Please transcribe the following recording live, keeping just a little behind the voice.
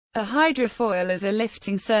A hydrofoil is a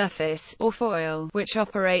lifting surface, or foil, which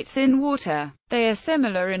operates in water. They are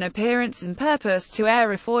similar in appearance and purpose to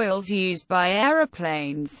aerofoils used by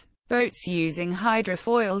aeroplanes. Boats using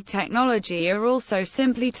hydrofoil technology are also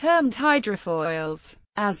simply termed hydrofoils.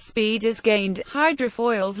 As speed is gained,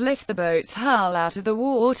 hydrofoils lift the boat's hull out of the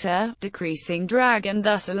water, decreasing drag and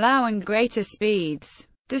thus allowing greater speeds.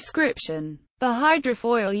 Description: the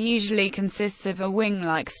hydrofoil usually consists of a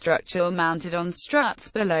wing-like structure mounted on struts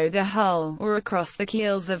below the hull, or across the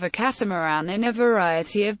keels of a catamaran in a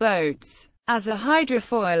variety of boats. As a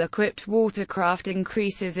hydrofoil-equipped watercraft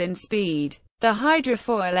increases in speed, the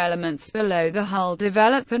hydrofoil elements below the hull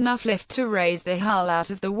develop enough lift to raise the hull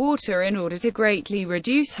out of the water in order to greatly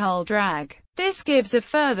reduce hull drag. This gives a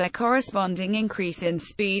further corresponding increase in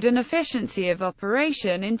speed and efficiency of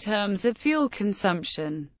operation in terms of fuel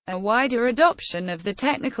consumption. A wider adoption of the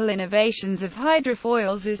technical innovations of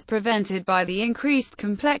hydrofoils is prevented by the increased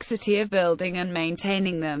complexity of building and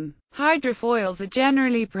maintaining them. Hydrofoils are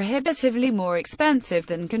generally prohibitively more expensive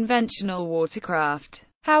than conventional watercraft.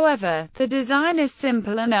 However, the design is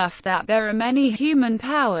simple enough that there are many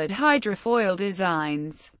human-powered hydrofoil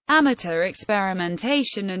designs. Amateur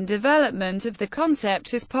experimentation and development of the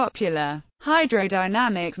concept is popular.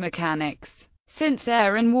 Hydrodynamic mechanics. Since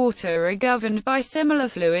air and water are governed by similar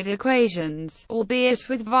fluid equations, albeit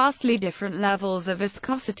with vastly different levels of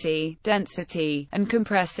viscosity, density, and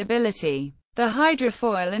compressibility, the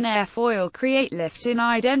hydrofoil and airfoil create lift in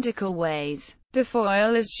identical ways. The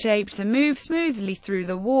foil is shaped to move smoothly through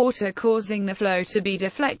the water, causing the flow to be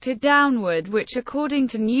deflected downward, which, according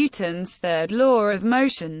to Newton's third law of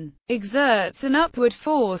motion, exerts an upward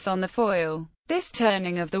force on the foil. This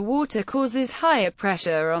turning of the water causes higher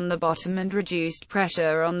pressure on the bottom and reduced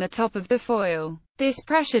pressure on the top of the foil. This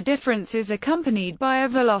pressure difference is accompanied by a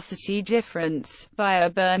velocity difference, via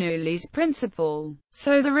Bernoulli's principle.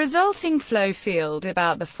 So the resulting flow field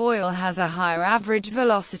about the foil has a higher average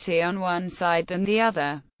velocity on one side than the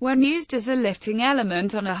other. When used as a lifting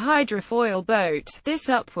element on a hydrofoil boat, this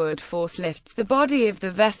upward force lifts the body of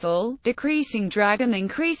the vessel, decreasing drag and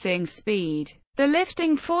increasing speed. The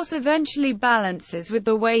lifting force eventually balances with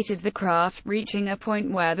the weight of the craft, reaching a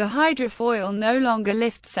point where the hydrofoil no longer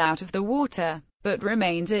lifts out of the water, but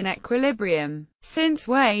remains in equilibrium. Since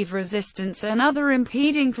wave resistance and other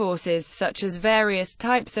impeding forces such as various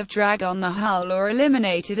types of drag on the hull are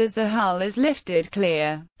eliminated as the hull is lifted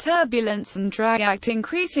clear, turbulence and drag act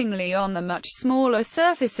increasingly on the much smaller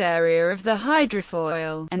surface area of the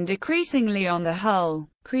hydrofoil, and decreasingly on the hull,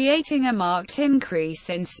 creating a marked increase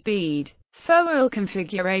in speed. Foil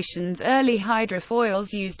configurations. Early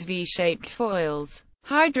hydrofoils used V-shaped foils.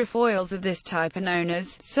 Hydrofoils of this type are known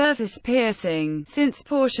as surface-piercing, since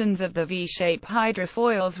portions of the V-shape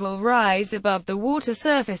hydrofoils will rise above the water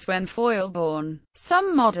surface when foil-borne.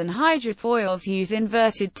 Some modern hydrofoils use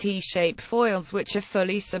inverted T-shape foils which are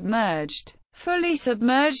fully submerged. Fully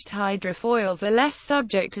submerged hydrofoils are less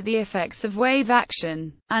subject to the effects of wave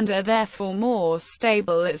action, and are therefore more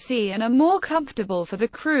stable at sea and are more comfortable for the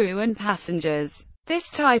crew and passengers.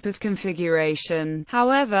 This type of configuration,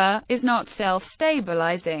 however, is not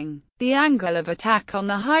self-stabilizing. The angle of attack on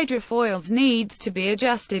the hydrofoils needs to be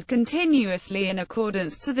adjusted continuously in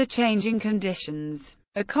accordance to the changing conditions.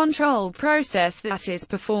 A control process that is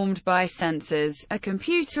performed by sensors, a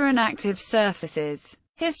computer and active surfaces.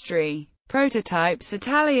 History. Prototypes.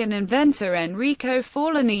 Italian inventor Enrico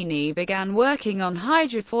Forlanini began working on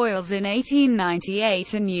hydrofoils in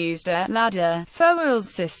 1898 and used a ladder foils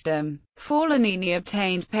system. Forlanini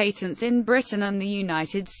obtained patents in Britain and the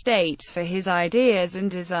United States for his ideas and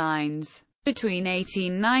designs. Between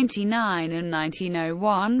 1899 and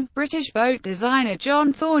 1901, British boat designer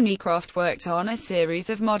John Thornycroft worked on a series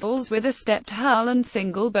of models with a stepped hull and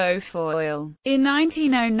single bow foil. In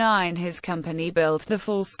 1909 his company built the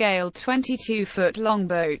full-scale 22-foot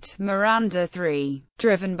longboat, Miranda 3.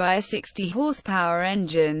 Driven by a 60-horsepower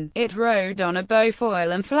engine, it rode on a bow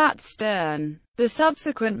foil and flat stern. The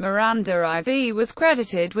subsequent Miranda IV was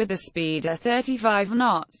credited with a speed of 35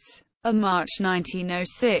 knots. A March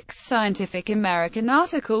 1906 Scientific American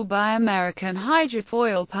article by American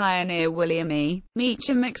hydrofoil pioneer William E.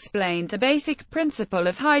 Meacham explained the basic principle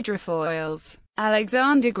of hydrofoils.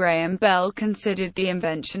 Alexander Graham Bell considered the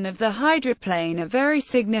invention of the hydroplane a very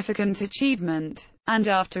significant achievement, and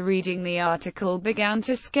after reading the article began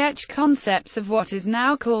to sketch concepts of what is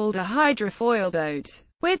now called a hydrofoil boat.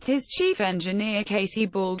 With his chief engineer Casey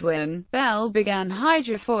Baldwin, Bell began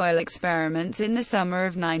hydrofoil experiments in the summer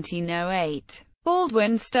of 1908.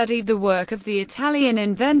 Baldwin studied the work of the Italian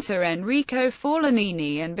inventor Enrico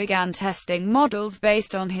Forlanini and began testing models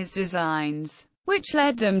based on his designs. which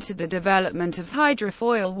led them to the development of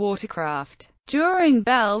hydrofoil watercraft. During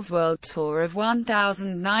Bell's World Tour of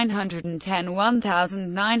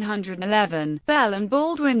 1910–1911, Bell and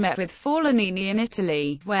Baldwin met with Forlanini in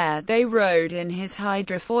Italy, where they rowed in his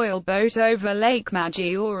hydrofoil boat over Lake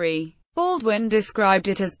Maggiore. Baldwin described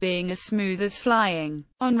it as being as smooth as flying.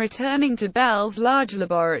 On returning to Bell's large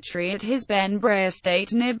laboratory at his Benbrae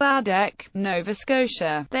estate near Beao, Nova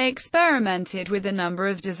Scotia, they experimented with a number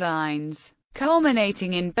of designs,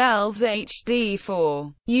 culminating in Bell's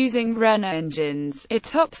HD4. Using Renault engines, a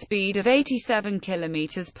top speed of 87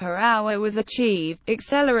 km per hour was achieved,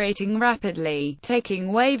 accelerating rapidly,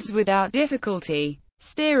 taking waves without difficulty,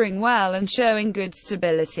 steering well and showing good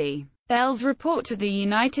stability. Bell's report to the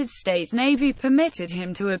United States Navy permitted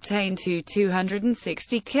him to obtain two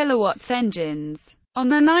 260 kW engines. On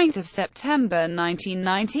 9 September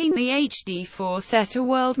 1919, the HD4 set a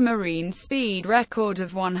world marine speed record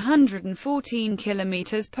of 114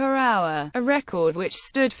 km per hour, a record which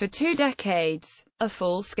stood for 2 decades. A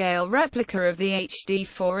full-scale replica of the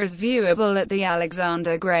HD4 is viewable at the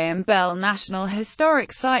Alexander Graham Bell National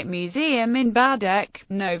Historic Site Museum in Beao,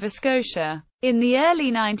 Nova Scotia. In the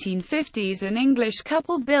early 1950s, an English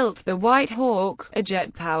couple built the White Hawk, a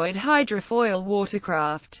jet-powered hydrofoil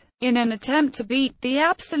watercraft, in an attempt to beat the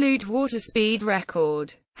absolute water speed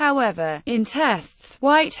record. However, in tests,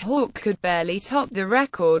 White Hawk could barely top the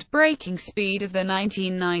record-breaking speed of the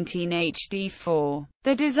 1919 HD4.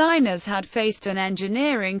 The designers had faced an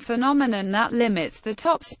engineering phenomenon that limits the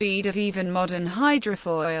top speed of even modern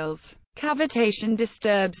hydrofoils. Cavitation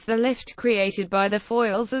disturbs the lift created by the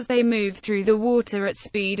foils as they move through the water at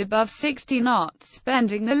speed above 60 knots,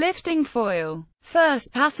 bending the lifting foil.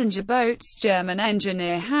 First passenger boats. German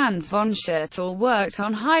engineer Hans von Schertl worked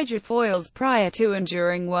on hydrofoils prior to and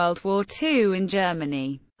during World War II in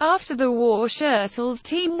Germany. After the war, Schertl's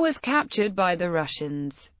team was captured by the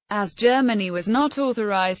Russians. As Germany was not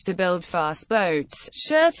authorized to build fast boats,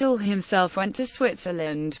 Schertl himself went to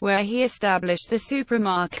Switzerland, where he established the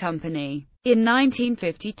Supremar company. In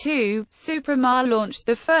 1952, Supremar launched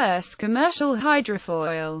the first commercial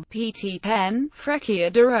hydrofoil, PT-10, Freccia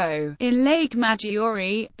d'Oro, in Lake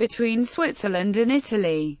Maggiore, between Switzerland and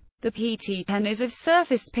Italy. The PT-10 is of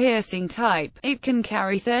surface-piercing type. It can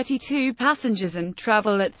carry 32 passengers and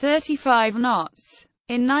travel at 35 knots.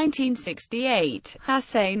 In 1968,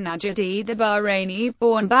 Hussein Najadi, the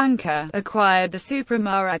Bahraini-born banker, acquired the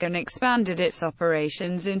Supremar and expanded its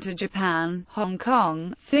operations into Japan, Hong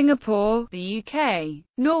Kong, Singapore, the UK,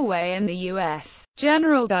 Norway and the US.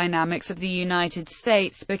 General Dynamics of the United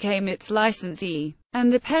States became its licensee,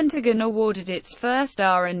 and the Pentagon awarded its first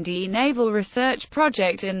R&D naval research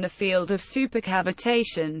project in the field of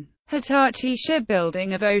supercavitation. Hitachi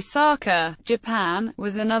Shipbuilding of Osaka, Japan,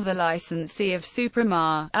 was another licensee of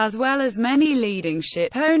Supremar, as well as many leading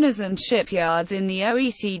ship owners and shipyards in the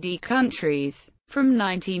OECD countries. From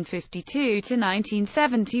 1952 to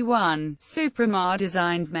 1971, Supremar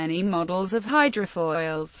designed many models of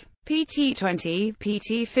hydrofoils. PT-20,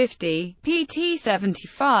 PT-50,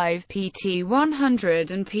 PT-75,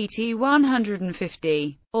 PT-100 and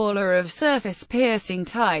PT-150. All are of surface-piercing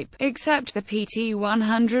type, except the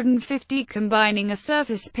PT-150 combining a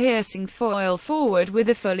surface-piercing foil forward with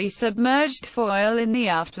a fully submerged foil in the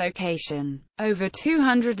aft location. Over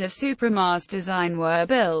 200 of Supremar's design were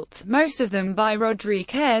built, most of them by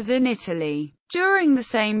Rodriguez in Italy. During the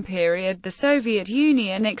same period, the Soviet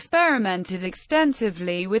Union experimented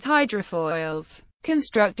extensively with hydrofoils,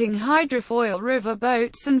 constructing hydrofoil river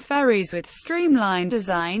boats and ferries with streamlined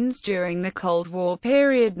designs during the Cold War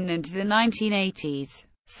period and into the 1980s.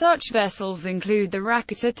 Such vessels include the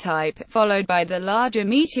Raketa type, followed by the larger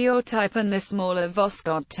Meteor type and the smaller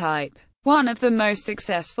Voskhod type. One of the most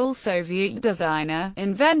successful Soviet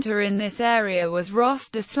inventor in this area was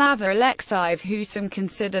Rostislav Alexeyev, who some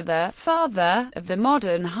consider the father of the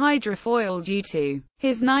modern hydrofoil due to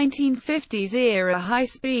his 1950s-era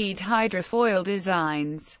high-speed hydrofoil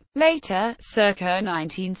designs. Later, circa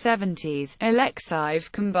 1970s,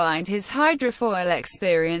 Alexeyev combined his hydrofoil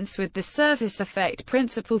experience with the surface effect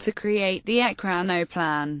principle to create the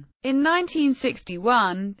aeroplan. In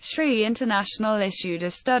 1961, Sri International issued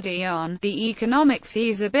a study on the economic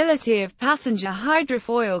feasibility of passenger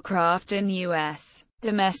hydrofoil craft in U.S.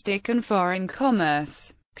 domestic and foreign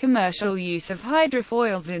commerce. Commercial use of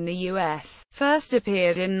hydrofoils in the U.S. first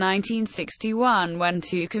appeared in 1961 when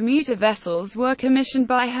two commuter vessels were commissioned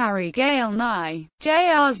by Harry Gale Nye,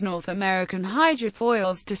 Jr.'s North American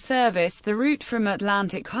hydrofoils to service the route from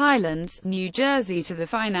Atlantic Highlands, New Jersey to the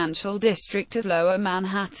financial district of Lower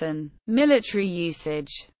Manhattan. Military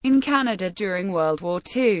usage. In Canada during World War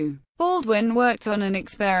II, Baldwin worked on an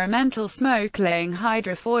experimental smoke-laying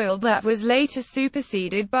hydrofoil that was later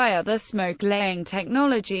superseded by other smoke-laying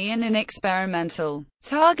technology and an experimental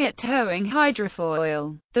target towing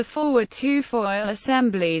hydrofoil. The forward two foil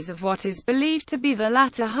assemblies of what is believed to be the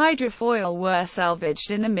latter hydrofoil were salvaged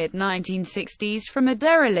in the mid-1960s from a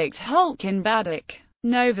derelict hulk in Baddeck,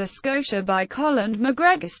 Nova Scotia by Colin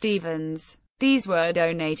McGregor-Stevens. These were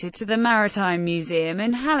donated to the Maritime Museum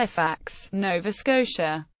in Halifax, Nova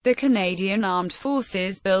Scotia. The Canadian Armed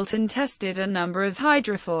Forces built and tested a number of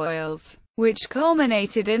hydrofoils, which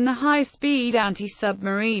culminated in the high-speed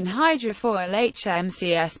anti-submarine hydrofoil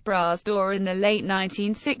HMCS Brasseur in the late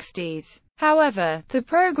 1960s. However, the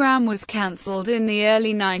program was cancelled in the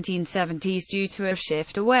early 1970s due to a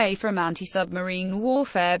shift away from anti-submarine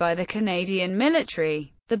warfare by the Canadian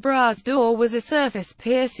military. The Brasseur was a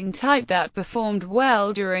surface-piercing type that performed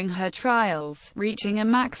well during her trials, reaching a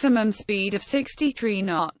maximum speed of 63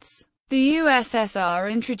 knots. The USSR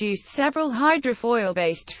introduced several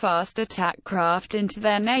hydrofoil-based fast attack craft into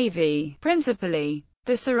their navy, principally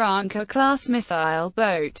the Saranka-class missile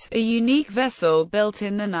boat, a unique vessel built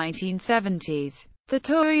in the 1970s. The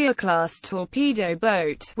Toria-class torpedo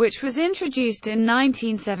boat, which was introduced in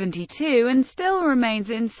 1972 and still remains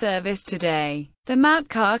in service today. The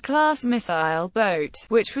Matkar-class missile boat,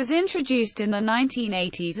 which was introduced in the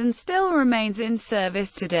 1980s and still remains in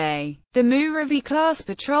service today. The Muravi-class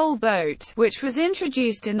patrol boat, which was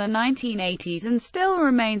introduced in the 1980s and still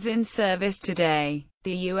remains in service today.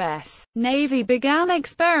 The U.S. Navy began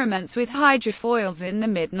experiments with hydrofoils in the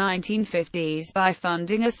mid-1950s by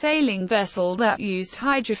funding a sailing vessel that used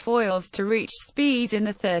hydrofoils to reach speeds in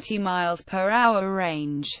the 30 miles per hour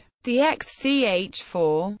range. The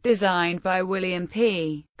XCH-4, designed by William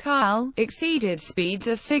P. Kyle, exceeded speeds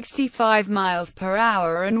of 65 miles per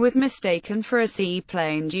hour and was mistaken for a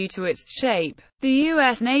seaplane due to its shape. The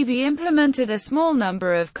U.S. Navy implemented a small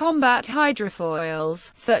number of combat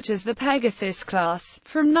hydrofoils, such as the Pegasus class,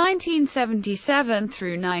 from 1977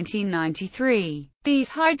 through 1993. These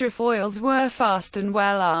hydrofoils were fast and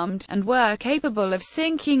well-armed, and were capable of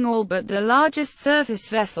sinking all but the largest surface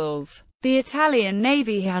vessels. The Italian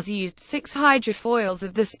Navy has used 6 hydrofoils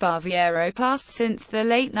of the Sparviero class since the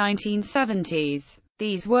late 1970s.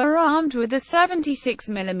 These were armed with a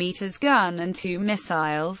 76mm gun and 2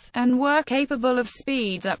 missiles, and were capable of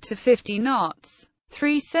speeds up to 50 knots.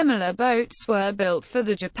 3 similar boats were built for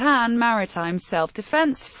the Japan Maritime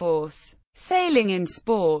Self-Defense Force. Sailing in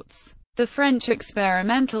sports. The French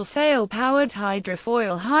experimental sail-powered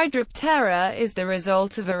hydrofoil Hydroplanes is the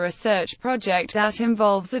result of a research project that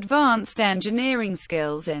involves advanced engineering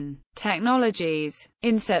skills in technologies.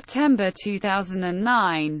 In September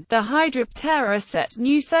 2009, the Hydroplanes set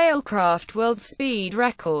new sailcraft world speed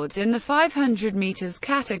records in the 500 meters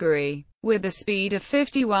category, with a speed of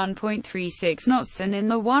 51.36 knots, and in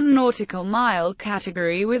the 1 nautical mile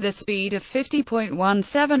category with a speed of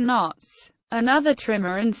 50.17 knots. Another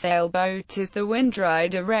trimmer and sailboat is the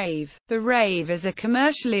Windrider Rave. The Rave is a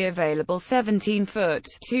commercially available 17-foot,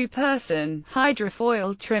 2-person,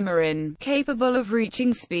 hydrofoil trimmer capable of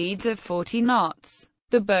reaching speeds of 40 knots.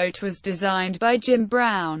 The boat was designed by Jim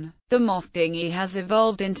Brown. The moth dinghy has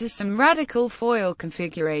evolved into some radical foil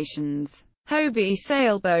configurations. Hobie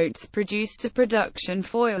sailboats produced a production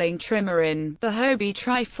foiling trimmer the Hobie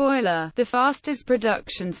Trifoiler, the fastest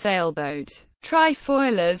production sailboat.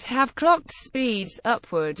 Trifoilers have clocked speeds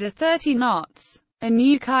upward of 30 knots. A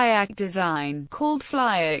new kayak design, called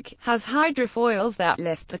Flyak, has hydrofoils that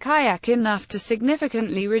lift the kayak enough to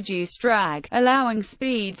significantly reduce drag, allowing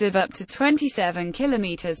speeds of up to 27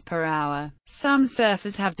 km per hour. Some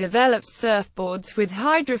surfers have developed surfboards with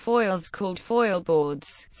hydrofoils called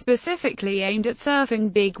foilboards, specifically aimed at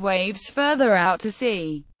surfing big waves further out to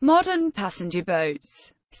sea. Modern passenger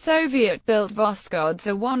boats. Soviet-built Voskhodi's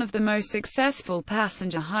are one of the most successful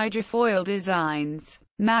passenger hydrofoil designs.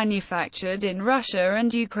 Manufactured in Russia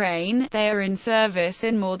and Ukraine, they are in service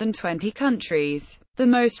in more than 20 countries. The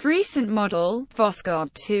most recent model,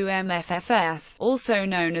 Voskhod 2MFFF, also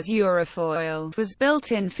known as Aerofoil, was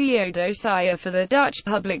built in Feodosia for the Dutch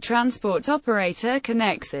public transport operator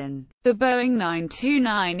Connexin. The Boeing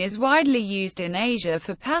 929 is widely used in Asia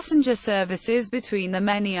for passenger services between the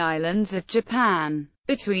many islands of Japan,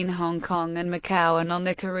 between Hong Kong and Macau, and on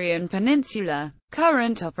the Korean peninsula.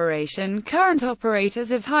 Current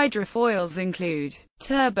operators of hydrofoils include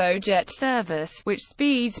Turbojet Service, which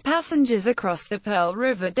speeds passengers across the Pearl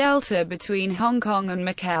River Delta between Hong Kong and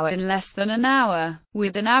Macau in less than an hour,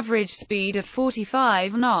 with an average speed of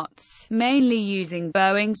 45 knots. mainly using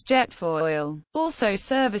Boeing's Jetfoil. Also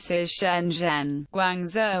services Shenzhen,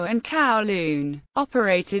 Guangzhou and Kowloon,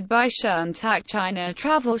 operated by Shuntac China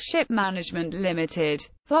Travel Ship Management Limited.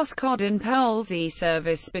 Voskhod and Polsey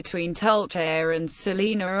service between Tulcea and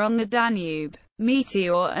Salina on the Danube.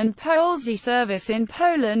 Meteor and Polsey service in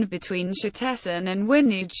Poland between Szczecin and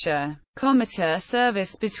Winnicza. Komitar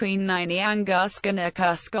service between Nyangorsk and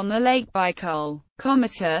Irkutsk on the Lake Baikal.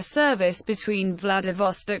 Komitar service between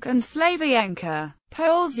Vladivostok and Slavianka.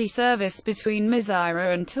 Polsey service between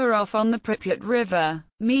Mizira and Turov on the Pripyat River.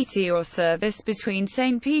 Meteor service between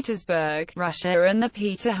St. Petersburg, Russia and the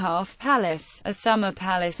Peterhof Palace, a summer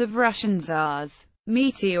palace of Russian Tsars.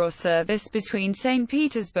 Meteor service between St.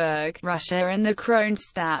 Petersburg, Russia and the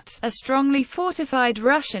Kronstadt, a strongly fortified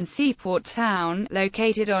Russian seaport town,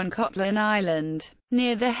 located on Kotlin Island,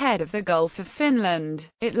 near the head of the Gulf of Finland.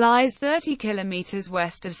 It lies 30 kilometers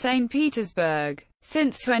west of St. Petersburg.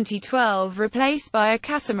 Since 2012 replaced by a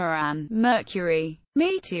catamaran, Mercury.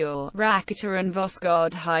 Meteor, Raketa and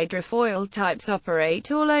Voskhod hydrofoil types operate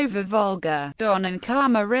all over Volga, Don and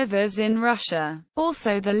Kama rivers in Russia,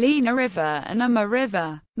 also the Lena River and Uma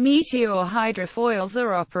River. Meteor hydrofoils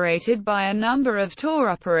are operated by a number of tour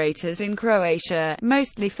operators in Croatia,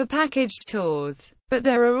 mostly for packaged tours, but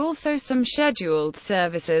there are also some scheduled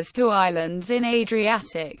services to islands in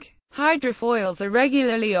Adriatic. Hydrofoils are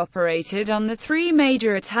regularly operated on the three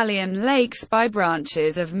major Italian lakes by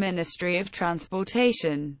branches of Ministry of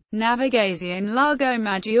Transportation. Navigazione Lago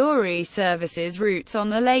Maggiore services routes on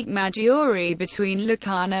the Lake Maggiore between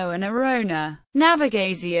Locarno and Arona.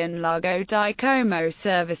 Navigazione Lago di Como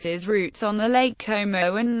services routes on the Lake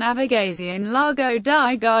Como, and Navigazione Lago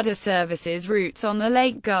di Garda services routes on the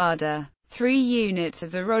Lake Garda. 3 units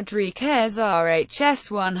of the Rodriguez RHS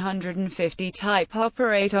 150 type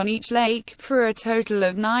operate on each lake, for a total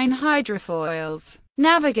of 9 hydrofoils.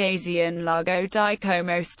 Navigazione Lago di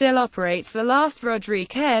Como still operates the last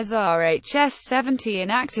Rodriguez RHS 70 in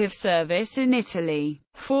active service in Italy.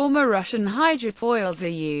 Former Russian hydrofoils are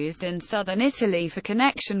used in southern Italy for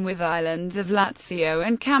connection with islands of Lazio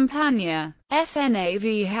and Campania.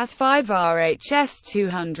 SNAV has 5 RHS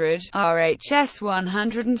 200, RHS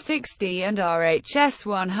 160 and RHS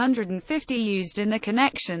 150 used in the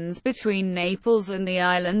connections between Naples and the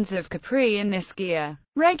islands of Capri and Ischia.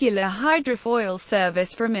 Regular hydrofoil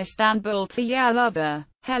service from Istanbul to Yalova.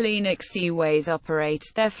 Hellenic Seaways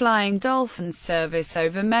operate their Flying Dolphin service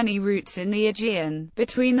over many routes in the Aegean,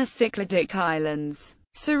 between the Cycladic Islands,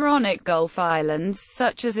 Saronic Gulf Islands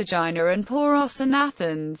such as Aegina and Poros and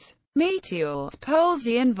Athens. Meteor,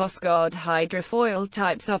 Polsey and Voskhod hydrofoil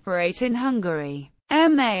types operate in Hungary.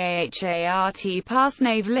 MAHART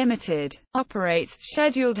Parsnave Limited operates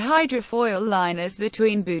scheduled hydrofoil liners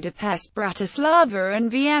between Budapest, Bratislava and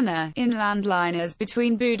Vienna, inland liners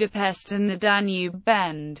between Budapest and the Danube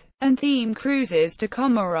Bend, and theme cruises to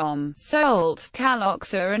Comorom, Salt,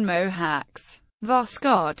 Kaloxa and Mohacs.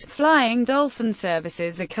 Voskhod Flying Dolphin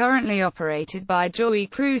services are currently operated by Joy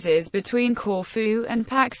Cruises between Corfu and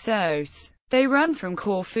Paxos. They run from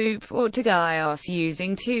Corfu port to Chios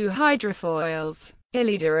using 2 hydrofoils,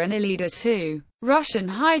 Ilida and Ilida II. Russian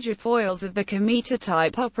hydrofoils of the Komitar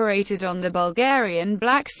type operated on the Bulgarian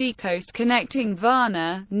Black Sea coast connecting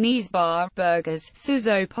Varna, Nizhbar, Burgas,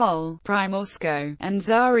 Sozopol, Primorsko, and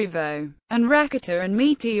Zarajevo, and Raketa and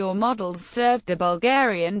Meteor models served the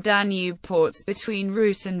Bulgarian Danube ports between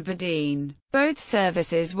Rus and Vidin. Both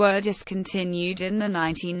services were discontinued in the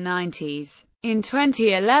 1990s. In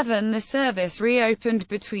 2011 the service reopened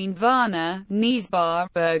between Varna, Nizhbar,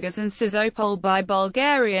 Burgas and Sozopol by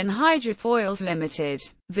Bulgarian Hydrofoils Limited.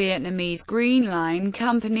 Vietnamese Green Line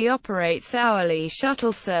Company operates hourly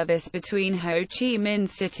shuttle service between Ho Chi Minh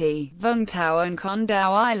City, Vung Tau and Con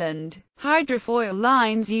Dao Island. Hydrofoil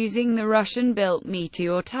lines using the Russian-built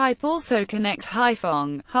Meteor type also connect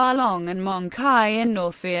Haiphong, Ha Long and Mong Kai in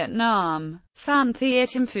North Vietnam, Phan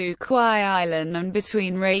Thiet and Phu Quai Island, and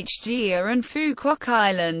between Rache Gia and Phu Quoc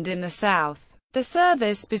Island in the south. The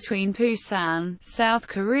service between Busan, South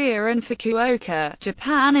Korea and Fukuoka,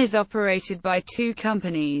 Japan is operated by 2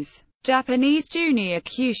 companies. Japanese Junior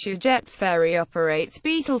Kyushu Jet Ferry operates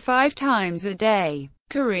Beetle 5 times a day.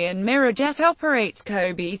 Korean Mirajet operates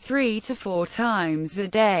Kobe 3 to 4 times a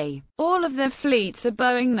day. All of their fleets are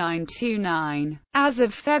Boeing 929. As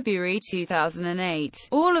of February 2008,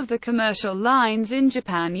 all of the commercial lines in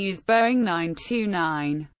Japan use Boeing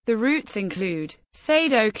 929. The routes include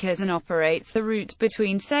Seido Kazan operates the route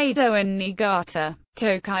between Seido and Niigata.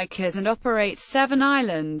 Tokai Kazan operates Seven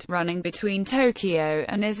Island, running between Tokyo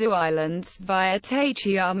and Izu Islands, via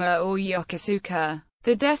Tachiyama or Yokosuka.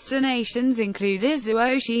 The destinations include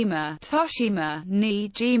Izuoshima, Toshima,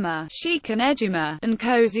 Niijima, Shikanejima, and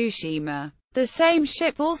Kozushima. The same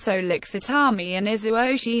ship also licks Atami and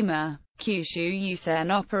Izuoshima. Kyushu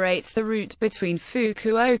Yusen operates the route between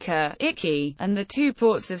Fukuoka, Iki, and the two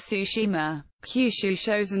ports of Tsushima. Kyushu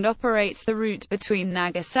Shosen operates the route between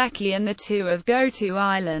Nagasaki and the two of Goto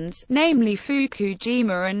Islands, namely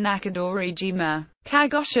Fukujima and Nakadorijima.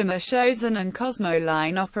 Kagoshima Shosen and Cosmo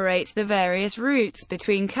Line operates the various routes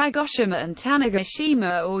between Kagoshima and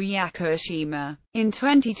Tanegashima or Yakushima. In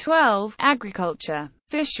 2012, Agriculture,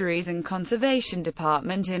 Fisheries and Conservation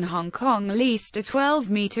Department in Hong Kong leased a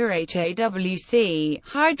 12-meter HAWC,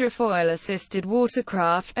 hydrofoil-assisted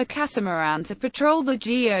watercraft, a catamaran to patrol the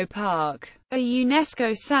Geo Park, a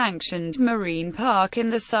UNESCO-sanctioned marine park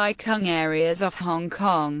in the Sai Kung areas of Hong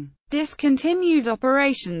Kong. Discontinued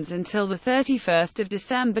operations until the 31st of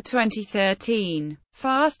December 2013.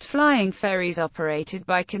 Fast-flying ferries operated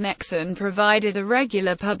by Connexon provided a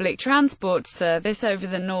regular public transport service over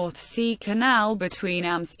the North Sea Canal between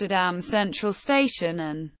Amsterdam Central Station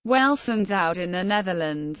and Welsenzoud in the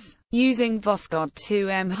Netherlands, using Voskhod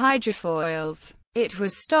 2M hydrofoils. It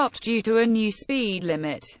was stopped due to a new speed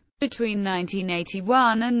limit. Between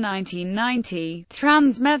 1981 and 1990,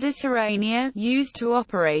 Trans-Mediterranea used to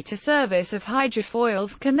operate a service of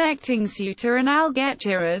hydrofoils connecting Ceuta and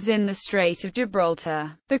Algeciras in the Strait of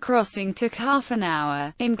Gibraltar. The crossing took half an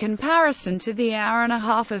hour, in comparison to the hour and a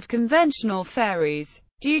half of conventional ferries.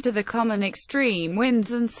 Due to the common extreme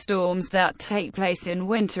winds and storms that take place in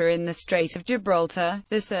winter in the Strait of Gibraltar,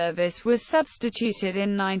 the service was substituted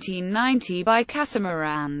in 1990 by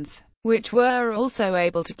catamarans, which were also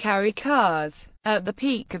able to carry cars. At the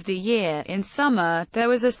peak of the year, in summer, there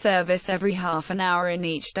was a service every half an hour in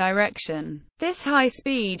each direction. This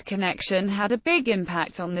high-speed connection had a big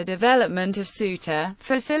impact on the development of Ceuta,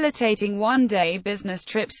 facilitating one-day business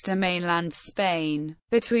trips to mainland Spain.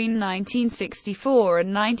 Between 1964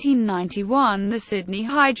 and 1991, the Sydney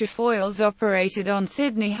hydrofoils operated on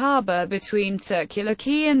Sydney Harbour between Circular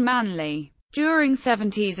Quay and Manly. During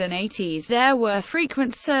 70s and 80s there were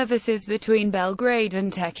frequent services between Belgrade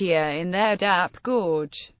and Tequila in their Dap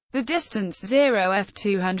Gorge. The distance 0f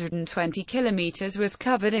 220 km was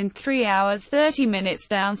covered in 3 hours 30 minutes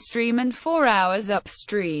downstream and 4 hours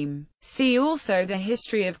upstream. See also the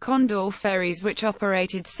history of Condor ferries, which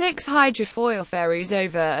operated 6 hydrofoil ferries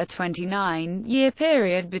over a 29-year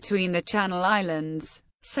period between the Channel Islands,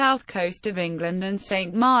 south coast of England and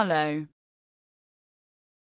St. Malo.